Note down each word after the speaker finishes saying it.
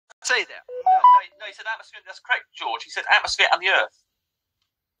say that. No, he said atmosphere. That's correct, George. He said atmosphere and the Earth.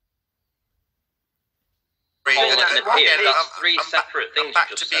 Three separate things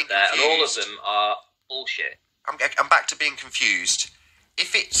you just said there, and all of them are bullshit. I'm back to being confused.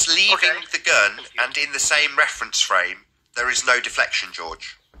 If it's leaving the gun and in the same reference frame, there is no deflection,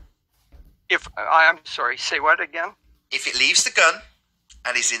 George. I'm sorry, say what again? If it leaves the gun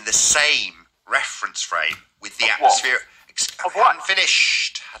and is in the same reference frame with the atmosphere... Of what? Hadn't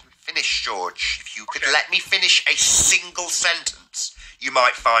finished, George. If you could let me finish a single sentence, you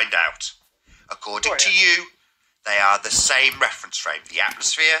might find out. According to you, they are the same reference frame, the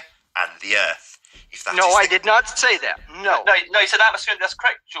atmosphere and the Earth. If that I did not say that. No, he said atmosphere. That's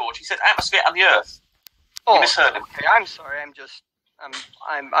correct, George. He said atmosphere and the Earth. You misheard him. Okay, I'm sorry. I'm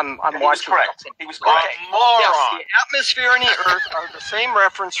watching. Correct. He was correct. Yes, the atmosphere and the Earth are the same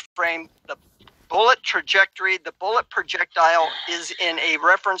reference frame. The bullet trajectory, the bullet projectile is in a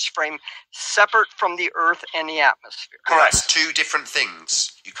reference frame separate from the Earth and the atmosphere. Correct. That's two different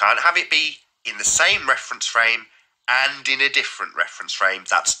things. You can't have it be in the same reference frame and in a different reference frame.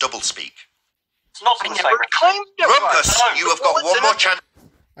 That's doublespeak. It's not in the same claimed it Rumpus, you have got one more chance.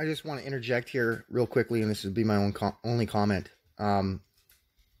 I just want to interject here real quickly, and this would be my only comment.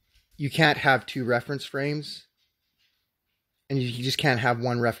 You can't have two reference frames, and you just can't have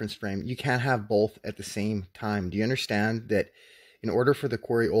one reference frame. You can't have both at the same time. Do you understand that in order for the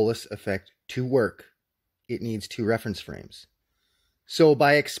Coriolis effect to work, it needs two reference frames? So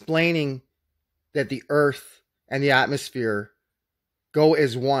by explaining that the Earth and the atmosphere go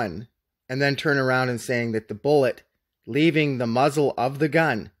as one, and then turn around and saying that the bullet leaving the muzzle of the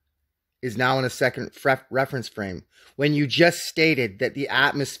gun is now in a second reference frame, when you just stated that the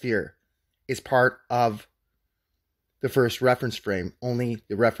atmosphere is part of the first reference frame, only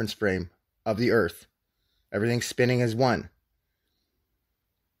the reference frame of the Earth. Everything's spinning as one.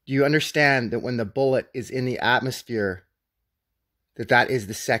 Do you understand that when the bullet is in the atmosphere, that is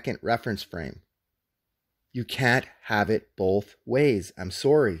the second reference frame? You can't have it both ways. I'm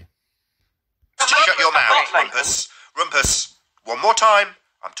sorry. Shut your mouth, Rumpus. Rumpus, one more time.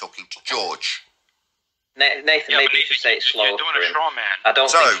 I'm talking to George. Nathan, maybe you should say it slow. You're doing a straw man. I don't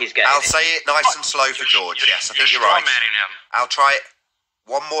think he's getting I'll say it nice and slow for George. Yes, I think you're right. Him. I'll try it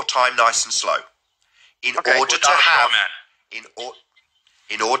one more time, nice and slow. In order to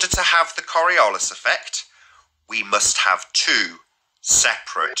have the Coriolis effect, we must have two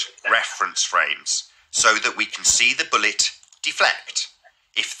separate reference frames so that we can see the bullet deflect.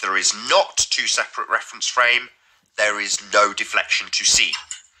 If there is not two separate reference frame, there is no deflection to see.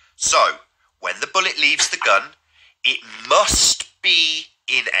 So, when the bullet leaves the gun, it must be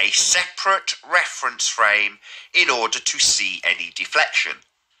in a separate reference frame in order to see any deflection.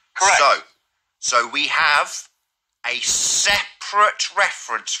 Correct. So we have a separate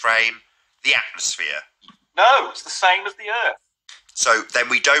reference frame, the atmosphere. No, it's the same as the Earth. So then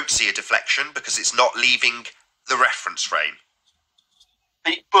we don't see a deflection because it's not leaving the reference frame.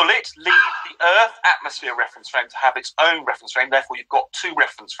 The bullet leaves the Earth atmosphere reference frame to have its own reference frame. Therefore, you've got two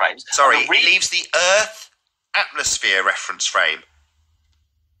reference frames. Sorry, it leaves the Earth atmosphere reference frame.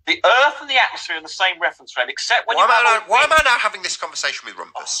 The Earth and the atmosphere are in the same reference frame, except when why am I now having this conversation with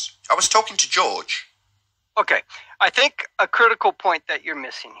Rumpus? I was talking to George. Okay, I think a critical point that you're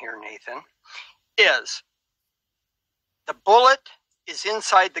missing here, Nathan, is the bullet is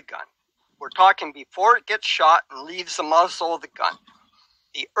inside the gun. We're talking before it gets shot and leaves the muzzle of the gun.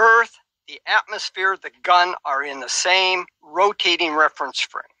 The Earth, the atmosphere, the gun are in the same rotating reference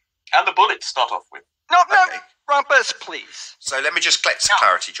frame. And the bullet to start off with. No, Rumpus, please. So let me just get some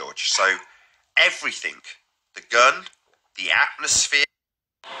clarity, George. So everything, the gun, the atmosphere...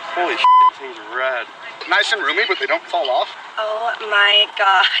 Holy shit, these things are rad. Nice and roomy, but they don't fall off. Oh my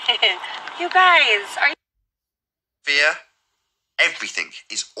god. You guys, are you... Fear, everything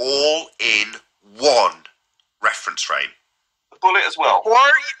is all in one reference frame. The bullet as well.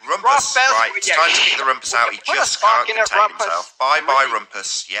 Rumpus, right, it's time to kick the Rumpus out. He just can't contain himself. Bye-bye,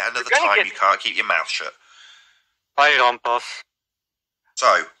 Rumpus. Yeah, another time you can't keep your mouth shut. Bye, Rumpus.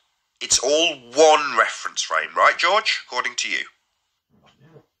 So, it's all one reference frame, right, George? According to you.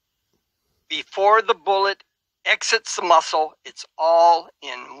 Before the bullet exits the muscle, it's all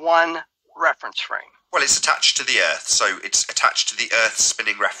in one reference frame. Well, it's attached to the Earth, so it's attached to the Earth's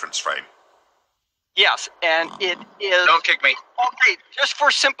spinning reference frame. Yes, and it is... Don't kick me. Okay, just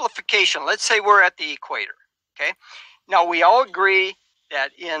for simplification, let's say we're at the equator, okay? Now, we all agree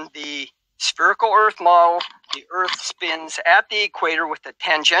that in the spherical Earth model, the Earth spins at the equator with a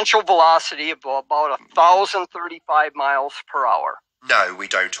tangential velocity of about 1,035 miles per hour. No, we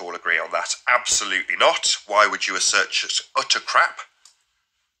don't all agree on that. Absolutely not. Why would you assert such utter crap?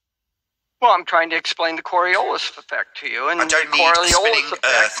 Well, I'm trying to explain the Coriolis effect to you. And I don't the need a Coriolis spinning effect,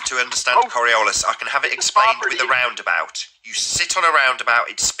 Earth to understand Coriolis. I can have it it's a explained property. with a roundabout. You sit on a roundabout,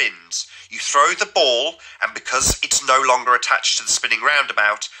 it spins. You throw the ball, and because it's no longer attached to the spinning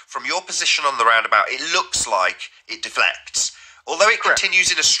roundabout, from your position on the roundabout, it looks like it deflects. Although it Correct.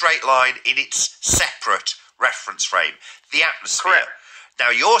 continues in a straight line in its separate reference frame, the atmosphere. Correct.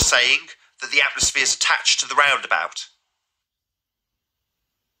 Now, you're saying that the atmosphere is attached to the roundabout.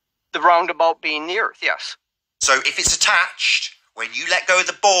 The roundabout being the Earth, yes. So if it's attached, when you let go of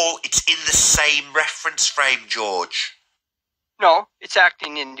the ball, it's in the same reference frame, George. No, it's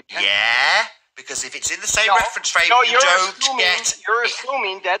acting independently. Yeah, because if it's in the same No, reference frame, no, you don't get... You're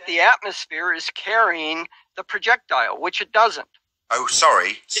assuming that the atmosphere is carrying the projectile, which it doesn't. Oh,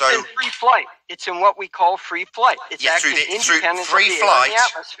 sorry. It's in free flight. It's in what we call free flight. It's acting independent of the air and the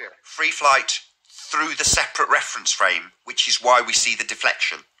atmosphere. Free flight through the separate reference frame, which is why we see the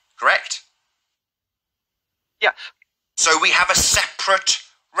deflection. Correct? Yes. So we have a separate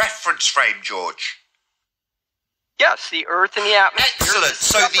reference frame, George. Yes, the Earth and the atmosphere. Excellent.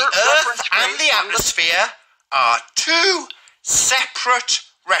 So the Earth and the atmosphere are two separate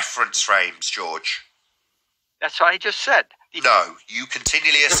reference frames, George. That's what I just said. No, you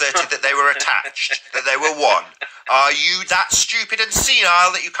continually asserted that they were attached, that they were one. Are you that stupid and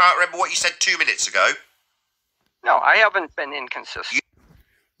senile that you can't remember what you said 2 minutes ago? No, I haven't been inconsistent.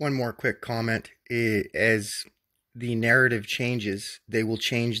 One more quick comment. As the narrative changes, they will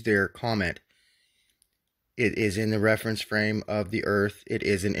change their comment. It is in the reference frame of the Earth. It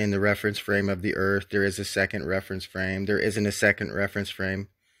isn't in the reference frame of the Earth. There is a second reference frame. There isn't a second reference frame.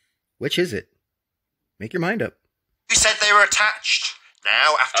 Which is it? Make your mind up. You said they were attached.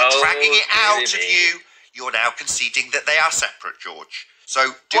 Now, after dragging it out of you, you're now conceding that they are separate, George.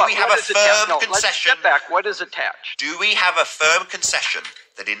 So, do we have a firm concession? Let's step back. What is attached? Do we have a firm concession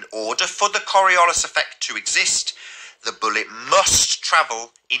that in order for the Coriolis effect to exist, the bullet must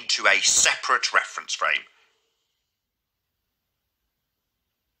travel into a separate reference frame?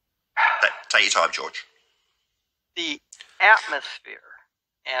 Take your time, George. The atmosphere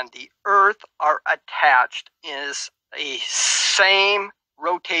and the Earth are attached is a same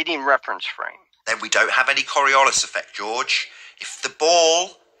rotating reference frame. Then we don't have any Coriolis effect, George. If the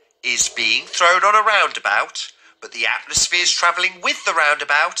ball is being thrown on a roundabout, but the atmosphere is travelling with the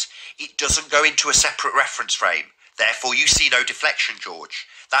roundabout, it doesn't go into a separate reference frame. Therefore, you see no deflection, George.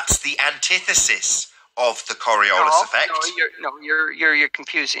 That's the antithesis of the Coriolis effect. You're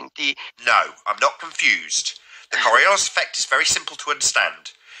confusing. No, I'm not confused. The Coriolis effect is very simple to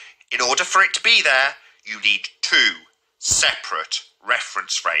understand. In order for it to be there, you need two separate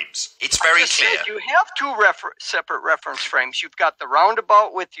reference frames. It's very clear. You have two separate reference frames. You've got the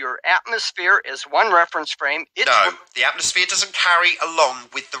roundabout with your atmosphere as one reference frame. No, the atmosphere doesn't carry along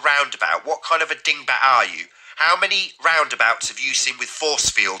with the roundabout. What kind of a dingbat are you? How many roundabouts have you seen with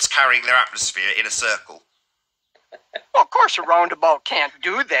force fields carrying their atmosphere in a circle? Well, of course a roundabout can't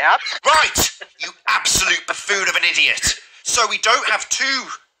do that. Right! You absolute buffoon of an idiot. So we don't have two,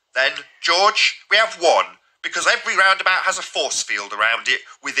 then, George. We have one. Because every roundabout has a force field around it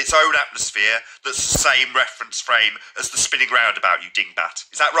with its own atmosphere that's the same reference frame as the spinning roundabout, you dingbat.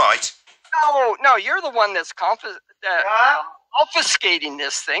 Is that right? No, you're the one that's obfuscating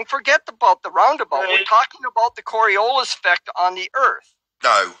this thing. Forget about the roundabout. We're talking about the Coriolis effect on the Earth.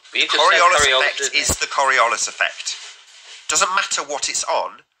 No, the Coriolis effect is the Coriolis effect. Doesn't matter what it's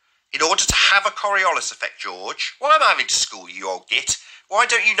on. In order to have a Coriolis effect, George, why am I having to school you, old git? Why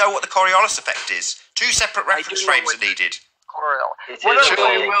don't you know what the Coriolis effect is? Two separate reference frames are needed.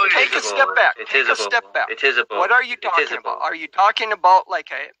 Take a step back. Take a step back. What are you talking about? Are you talking about like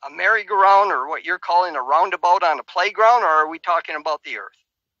a merry-go-round or what you're calling a roundabout on a playground, or are we talking about the Earth?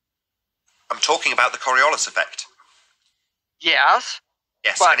 I'm talking about the Coriolis effect. Yes.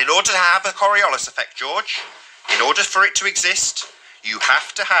 Yes, and in order to have a Coriolis effect, George, in order for it to exist, you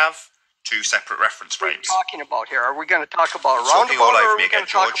have to have two separate reference frames. What are you talking about here? Are we going to talk about a roundabout, or are we going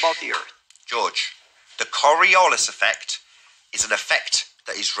to talk about the Earth? George, the Coriolis effect is an effect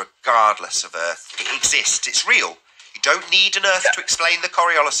that is regardless of Earth. It exists. It's real. You don't need an Earth to explain the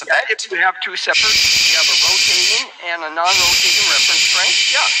Coriolis effect. If you have two separate, you have a rotating and a non-rotating reference frame.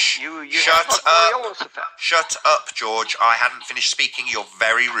 Yeah, you have a Coriolis effect. Shut up, George. I hadn't finished speaking. You're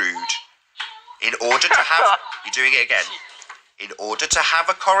very rude. In order to have... You're doing it again. In order to have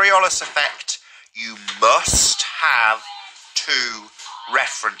a Coriolis effect, you must have two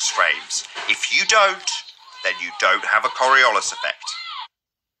reference frames. If you don't, then you don't have a Coriolis effect.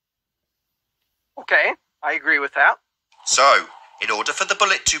 Okay, I agree with that. So, in order for the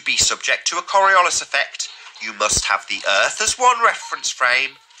bullet to be subject to a Coriolis effect, you must have the Earth as one reference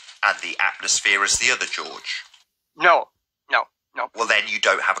frame and the atmosphere as the other, George? No. Well, then you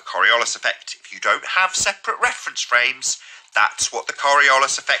don't have a Coriolis effect. If you don't have separate reference frames, that's what the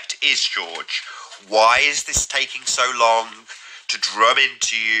Coriolis effect is, George. Why is this taking so long to drum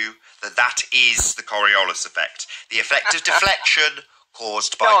into you that is the Coriolis effect? The effect of deflection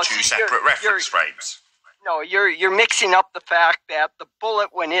caused by two separate reference frames. No, you're mixing up the fact that the bullet,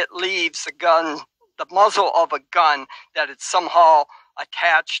 when it leaves the gun, the muzzle of a gun, that it's somehow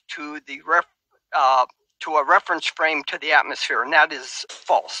attached to to a reference frame to the atmosphere, and that is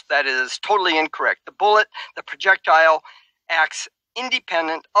false. That is totally incorrect. The bullet, the projectile, acts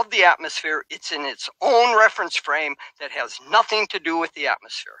independent of the atmosphere. It's in its own reference frame that has nothing to do with the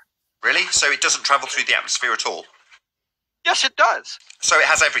atmosphere. Really? So it doesn't travel through the atmosphere at all? Yes, it does. So it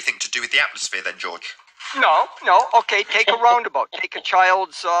has everything to do with the atmosphere then, George? No. Okay, take a roundabout. Take a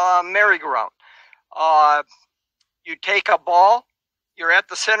child's merry-go-round. You take a ball. You're at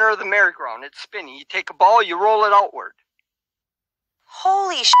the center of the merry-go-round. It's spinning. You take a ball, you roll it outward.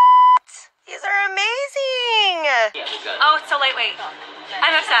 Holy shit! These are amazing! Oh, it's so lightweight.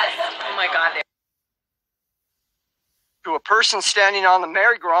 I'm obsessed. Oh my god. To a person standing on the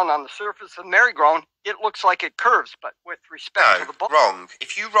merry-go-round, on the surface of the merry-go-round, it looks like it curves, but with respect to the ball... No, wrong.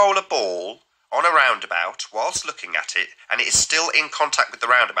 If you roll a ball on a roundabout whilst looking at it, and it is still in contact with the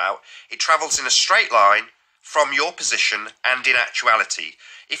roundabout, it travels in a straight line from your position and in actuality.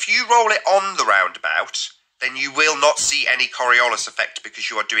 If you roll it on the roundabout, then you will not see any Coriolis effect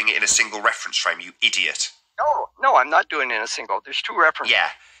because you are doing it in a single reference frame, you idiot. No, I'm not doing it in a single. There's two references. Yeah.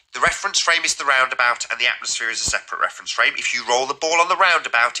 The reference frame is the roundabout and the atmosphere is a separate reference frame. If you roll the ball on the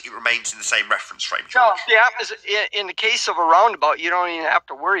roundabout, it remains in the same reference frame, George. No, in the case of a roundabout, you don't even have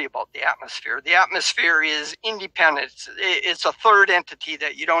to worry about the atmosphere. The atmosphere is independent. It's a third entity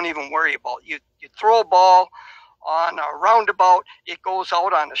that you don't even worry about. You throw a ball on a roundabout, it goes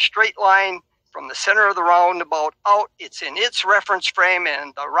out on a straight line from the center of the roundabout out. It's in its reference frame,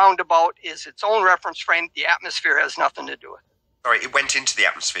 and the roundabout is its own reference frame. The atmosphere has nothing to do with it. Sorry, it went into the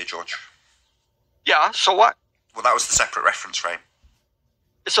atmosphere, George. Yeah, so what? Well, that was the separate reference frame.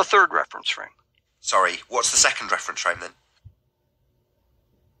 It's a third reference frame. Sorry, what's the second reference frame then?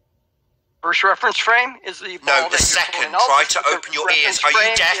 First reference frame is the ball. No, the second. Try to open your ears. Are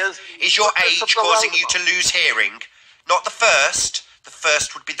you deaf? Is your age causing you to lose hearing? Not the first. The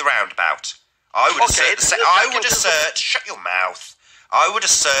first would be the roundabout. I would assert. Shut your mouth. I would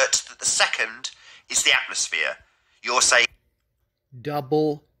assert that the second is the atmosphere. You're saying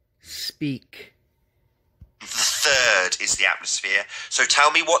double speak. The third is the atmosphere. So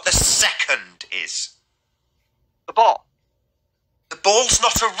tell me what the second is. The ball. The ball's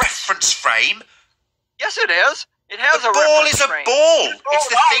not a reference frame. Yes, it is. It has a ball is a ball. It's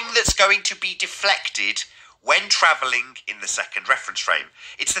the thing that's going to be deflected when travelling in the second reference frame.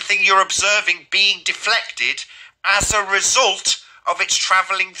 It's the thing you're observing being deflected as a result of its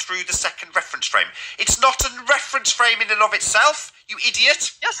travelling through the second reference frame. It's not a reference frame in and of itself, you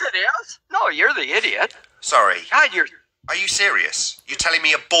idiot. Yes, it is. No, you're the idiot. Sorry. God, Are you serious? You're telling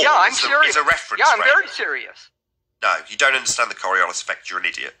me a ball is a reference frame? Yeah, I'm very serious. No, you don't understand the Coriolis effect. You're an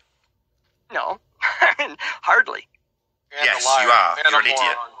idiot. No, hardly. Yes, you are. You're an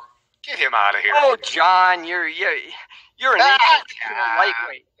idiot. Get him out of here. Oh, John, you're an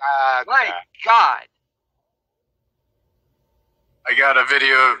lightweight. My God. I got a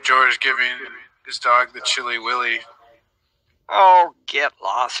video of George giving his dog the Chili Willy. Oh, get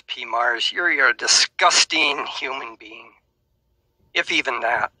lost, P. Mars. You're a disgusting human being. If even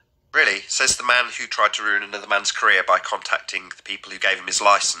that. Really? Says the man who tried to ruin another man's career by contacting the people who gave him his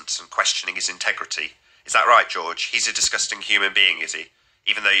licence and questioning his integrity. Is that right, George? He's a disgusting human being, is he?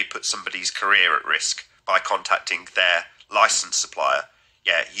 Even though you put somebody's career at risk by contacting their licence supplier.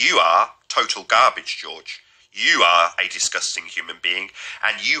 Yeah, you are total garbage, George. You are a disgusting human being,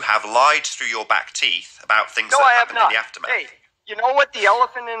 and you have lied through your back teeth about things that happened in the aftermath. Hey, you know what the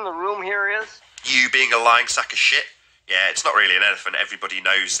elephant in the room here is? You being a lying sack of shit? Yeah, it's not really an elephant. Everybody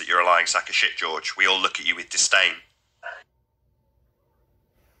knows that you're a lying sack of shit, George. We all look at you with disdain.